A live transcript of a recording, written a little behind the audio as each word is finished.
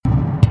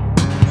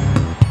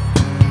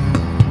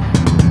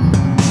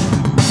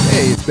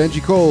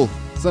Benji Cole,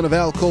 son of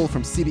Al Cole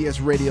from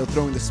CBS Radio,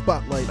 throwing the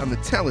spotlight on the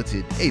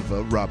talented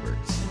Ava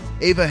Roberts.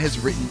 Ava has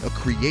written a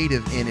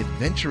creative and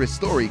adventurous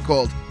story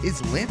called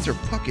Is Lancer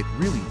Puckett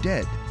Really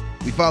Dead?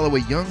 We follow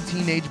a young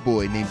teenage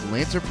boy named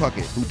Lancer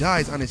Puckett who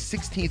dies on his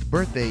 16th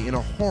birthday in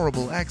a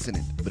horrible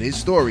accident. But his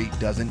story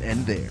doesn't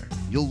end there.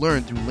 You'll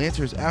learn through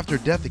Lancer's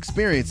after-death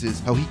experiences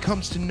how he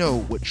comes to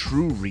know what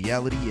true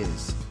reality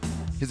is.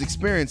 His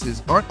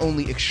experiences aren't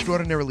only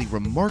extraordinarily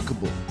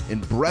remarkable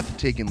and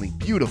breathtakingly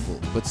beautiful,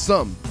 but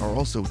some are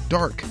also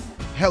dark,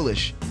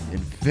 hellish, and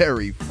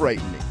very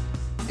frightening.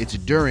 It's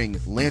during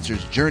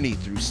Lancer's journey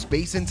through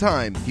space and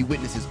time he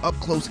witnesses up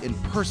close and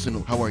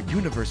personal how our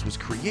universe was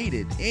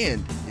created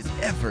and is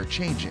ever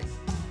changing.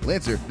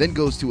 Lancer then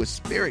goes to a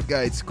spirit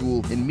guide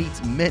school and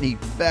meets many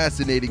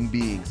fascinating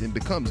beings and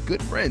becomes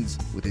good friends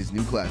with his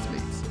new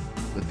classmates.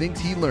 The things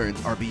he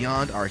learns are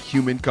beyond our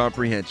human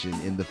comprehension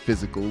in the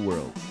physical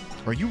world.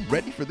 Are you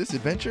ready for this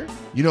adventure?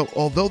 You know,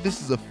 although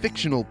this is a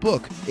fictional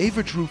book,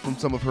 Ava drew from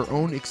some of her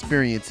own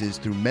experiences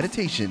through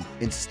meditation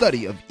and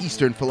study of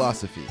Eastern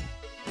philosophy.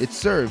 It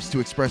serves to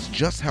express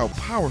just how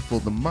powerful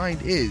the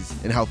mind is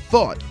and how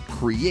thought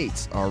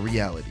creates our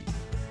reality.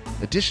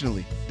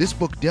 Additionally, this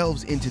book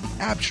delves into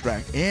the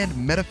abstract and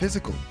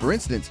metaphysical. For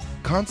instance,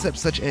 concepts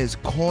such as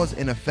cause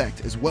and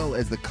effect, as well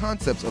as the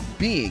concepts of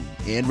being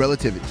and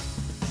relativity.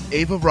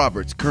 Ava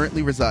Roberts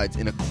currently resides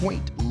in a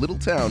quaint little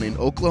town in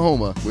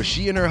Oklahoma where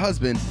she and her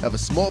husband have a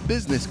small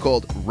business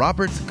called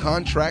Roberts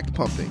Contract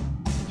Pumping.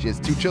 She has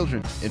 2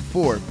 children and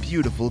 4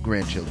 beautiful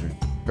grandchildren.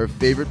 Her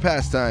favorite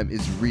pastime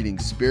is reading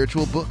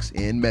spiritual books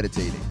and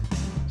meditating.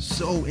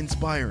 So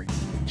inspiring,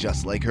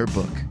 just like her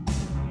book.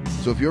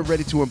 So if you're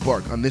ready to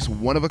embark on this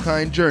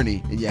one-of-a-kind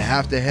journey, then you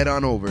have to head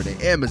on over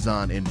to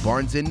Amazon and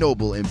Barnes &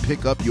 Noble and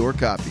pick up your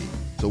copy.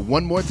 So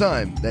one more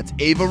time, that's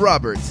Ava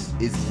Roberts,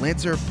 Is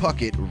Lancer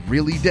Puckett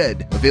Really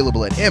Dead?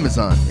 Available at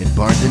Amazon and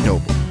Barnes &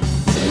 Noble.